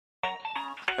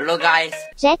Hello guys,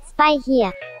 Jet Spy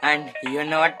here. and you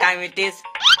know what time it is?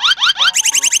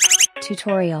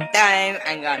 Tutorial. Time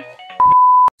and gone.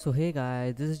 So hey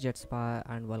guys, this is JetSpy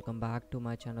and welcome back to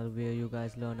my channel where you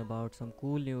guys learn about some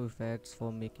cool new effects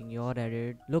for making your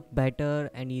edit look better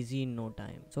and easy in no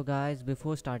time. So guys,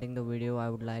 before starting the video,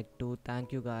 I would like to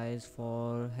thank you guys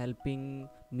for helping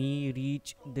me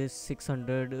reach this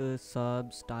 600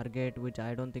 subs target, which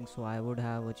I don't think so I would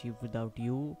have achieved without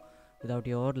you, without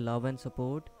your love and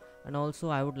support. And also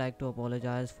I would like to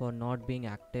apologize for not being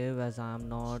active, as I am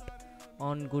not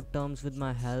on good terms with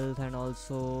my health, and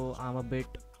also I'm a bit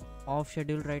off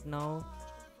schedule right now.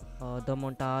 The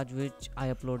montage which I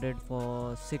uploaded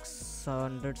for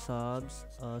 600 subs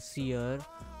year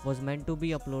was meant to be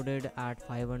uploaded at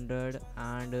 500,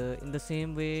 and in the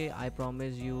same way I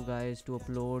promised you guys to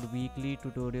upload weekly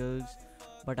tutorials,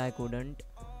 but I couldn't.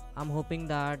 I'm hoping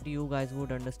that you guys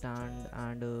would understand,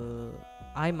 and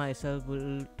I myself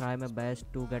will try my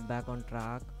best to get back on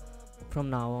track from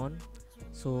now on.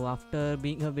 So after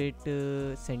being a bit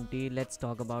senti, let's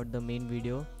talk about the main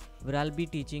video, where I'll be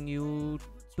teaching you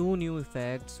two new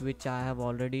effects which I have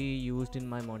already used in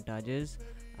my montages,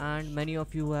 and many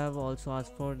of you have also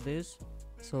asked for this.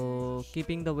 So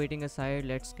keeping the waiting aside,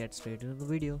 let's get straight into the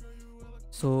video.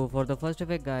 So for the first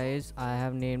effect guys, I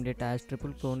have named it as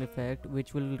triple clone effect,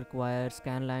 which will require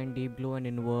scanline, deep glow and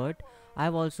invert. I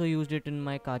have also used it in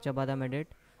my Kacha Badam edit.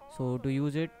 So to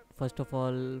use it, first of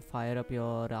all, fire up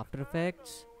your After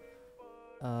Effects.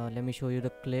 Let me show you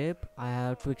the clip. I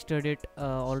have twixted it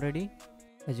already,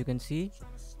 as you can see,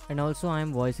 and also I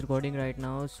am voice recording right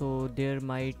now, so there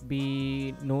might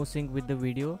be no sync with the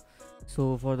video.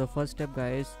 So for the first step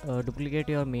guys, duplicate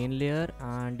your main layer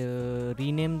and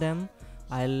rename them.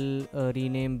 I'll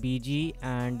rename BG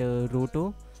and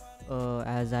Roto,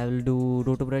 as I will do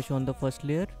Roto brush on the first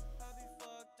layer.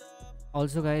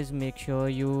 Also guys, make sure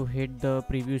you hit the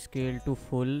preview scale to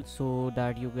full so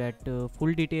that you get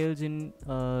full details in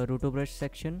Roto brush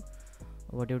section.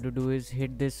 What you have to do is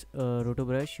hit this Roto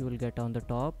brush you will get on the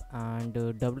top, and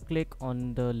double click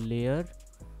on the layer,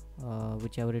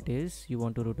 whichever it is you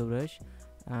want to Roto brush,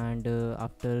 and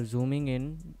after zooming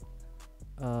in,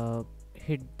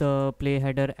 hit the play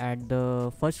header at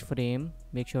the first frame.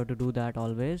 Make sure to do that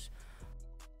always.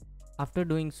 After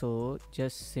doing so,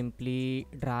 just simply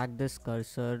drag this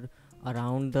cursor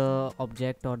around the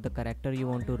object or the character you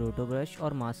want to roto brush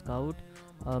or mask out.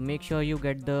 Make sure you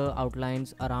get the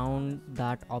outlines around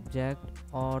that object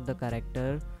or the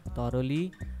character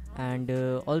thoroughly, and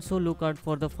also look out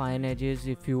for the fine edges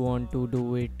if you want to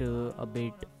do it a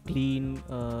bit clean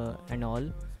and all.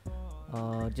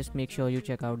 Just make sure you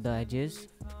check out the edges,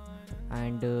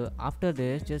 and after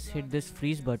this just hit this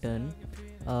freeze button.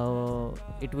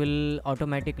 It will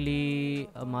automatically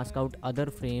mask out other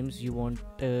frames you want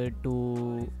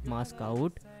to mask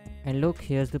out. And look,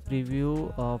 here's the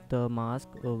preview of the mask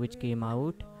which came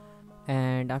out.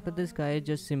 And after this guys,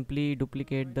 just simply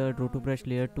duplicate the roto brush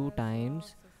layer 2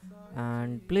 times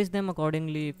and place them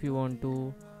accordingly if you want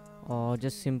to, or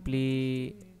just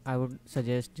simply, I would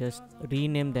suggest just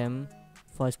rename them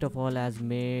first of all as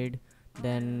mid,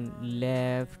 then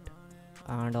left,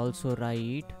 and also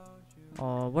right,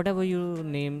 or whatever you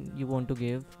name you want to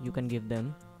give, you can give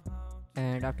them.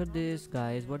 And after this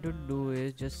guys, what you do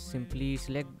is just simply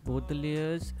select both the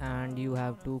layers, and you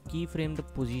have to keyframe the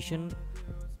position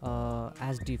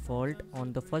as default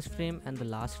on the first frame and the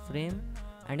last frame,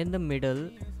 and in the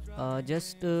middle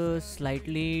just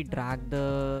slightly drag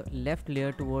the left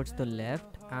layer towards the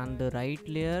left and the right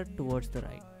layer towards the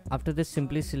right. After this,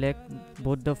 simply select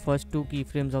both the first two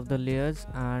keyframes of the layers,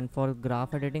 and for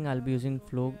graph editing I'll be using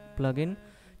Flow plugin.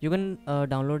 You can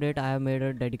download it. I have made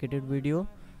a dedicated video.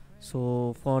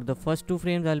 So for the first two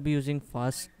frames I'll be using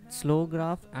fast slow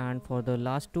graph, and for the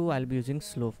last two I'll be using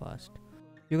slow fast.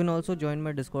 You can also join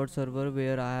my Discord server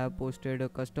where I have posted a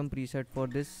custom preset for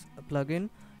this plugin.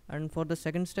 And for the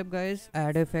second step guys,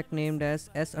 add effect named as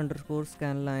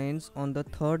S_scanlines on the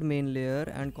third main layer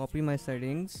and copy my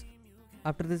settings.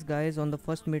 After this guys, on the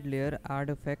first mid layer add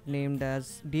effect named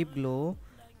as deep glow,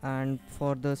 and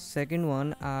for the second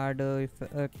one add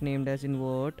effect named as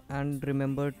invert, and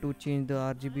remember to change the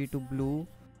RGB to blue,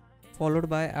 followed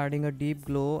by adding a deep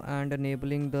glow and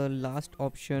enabling the last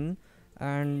option,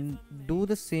 and do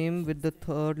the same with the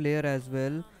third layer as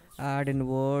well. Add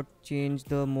invert, change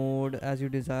the mode as you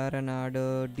desire, and add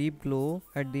a deep glow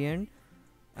at the end,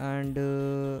 and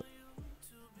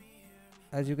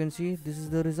as you can see, this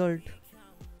is the result.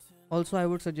 Also, I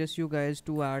would suggest you guys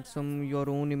to add some your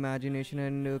own imagination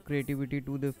and creativity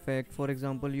to the effect. For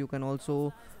example, you can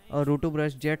also roto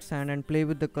brush jet sand and play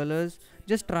with the colors.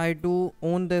 Just try to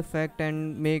own the effect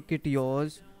and make it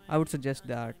yours. I would suggest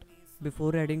that.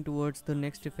 Before heading towards the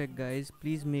next effect, guys,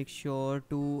 please make sure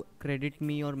to credit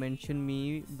me or mention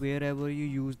me wherever you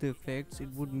use the effects. It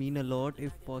would mean a lot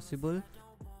if possible.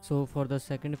 So for the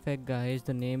second effect, guys,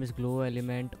 the name is glow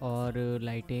element or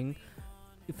lighting.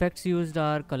 Effects used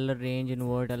are color range,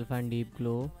 invert, alpha and deep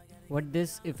glow. What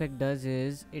this effect does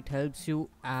is it helps you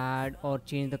add or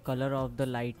change the color of the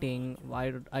lighting,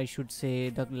 I should say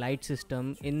the light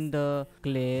system in the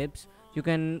clips. You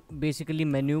can basically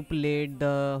manipulate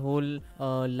the whole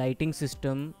lighting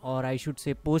system, or I should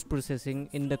say post processing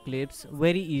in the clips,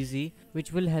 very easy,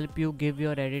 which will help you give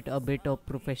your edit a bit of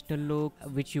professional look,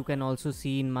 which you can also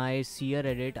see in my seer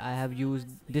edit. I have used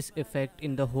this effect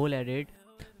in the whole edit.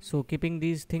 So keeping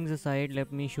these things aside,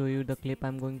 let me show you the clip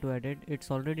I'm going to edit. It's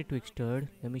already twixtered.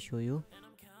 Let me show you.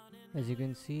 As you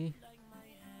can see.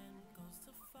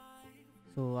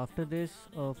 So after this,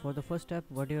 for the first step,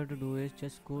 what you have to do is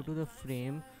just go to the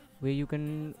frame where you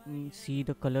can see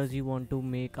the colors you want to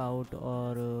make out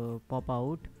or pop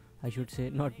out. I should say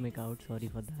not make out, sorry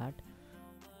for that.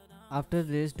 After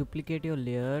this, duplicate your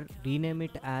layer, rename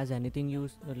it as anything you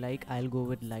like. I'll go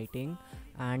with lighting,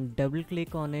 and double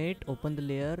click on it, open the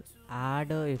layer,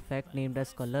 add a effect named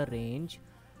as color range,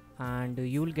 and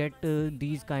you'll get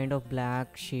these kind of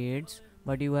black shades,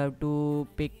 but you have to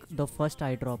pick the first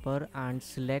eyedropper and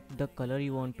select the color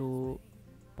you want to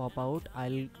pop out.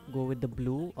 I'll go with the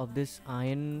blue of this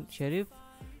iron sheriff,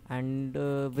 and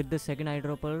with the second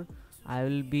eyedropper I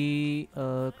will be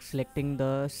selecting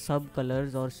the sub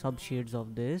colors or sub shades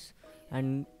of this,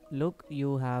 and look,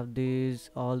 you have these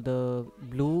all the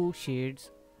blue shades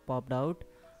popped out.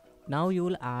 Now you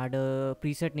will add a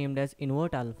preset named as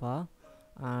invert alpha,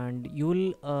 and you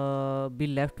will be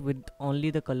left with only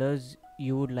the colors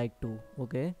you would like to.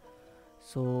 Okay,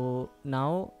 so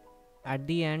now at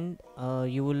the end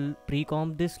you will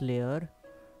pre-comp this layer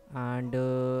and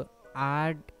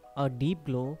add a deep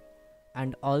glow,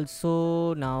 and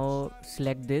also now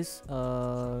select this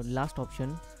last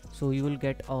option, so you will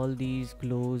get all these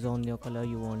glows on your color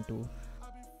you want to.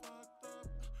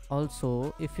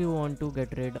 Also, if you want to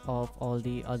get rid of all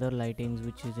the other lightings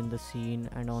which is in the scene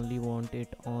and only want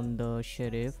it on the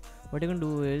sheriff, what you can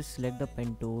do is select the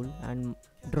pen tool and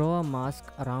draw a mask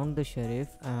around the sheriff,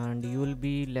 and you will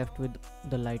be left with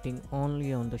the lighting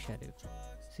only on the sheriff.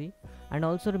 See, and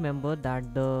also remember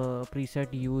that the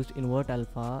preset used invert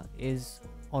alpha is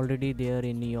already there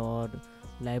in your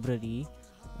library.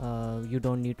 You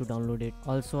don't need to download it.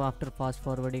 Also, after fast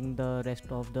forwarding the rest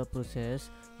of the process,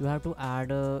 you have to add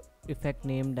a effect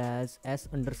named as s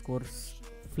underscore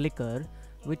flicker,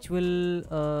 which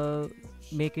will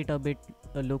make it a bit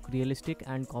look realistic,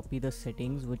 and copy the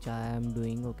settings which I am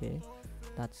doing. Okay,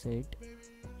 that's it.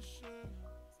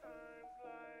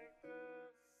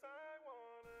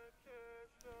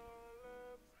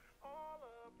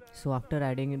 So after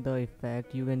adding the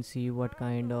effect, you can see what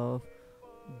kind of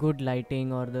good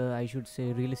lighting, or the I should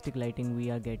say realistic lighting, we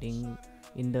are getting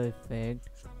in the effect.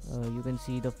 You can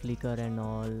see the flicker and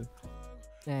all,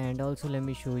 and also let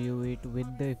me show you it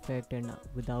with the effect and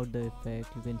without the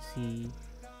effect. You can see.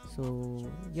 So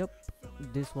yep,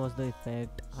 this was the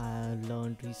effect I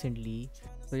learned recently.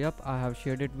 So yep, I have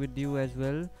shared it with you as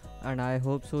well, and I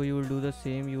hope so you will do the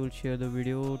same. You will share the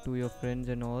video to your friends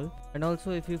and all. And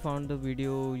also, if you found the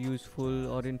video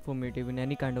useful or informative in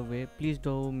any kind of way, please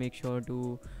do make sure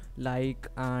to like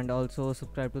and also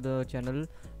subscribe to the channel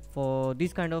for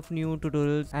these kind of new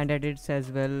tutorials and edits as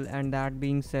well. And that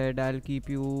being said, I'll keep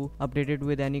you updated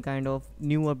with any kind of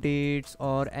new updates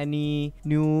or any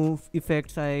new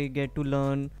effects I get to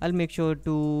learn. I'll make sure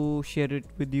to share it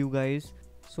with you guys.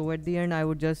 So at the end, I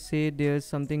would just say there's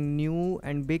something new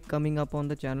and big coming up on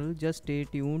the channel. Just stay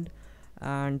tuned,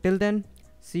 and till then,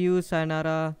 see you,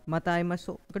 sayonara, matai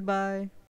maso, goodbye.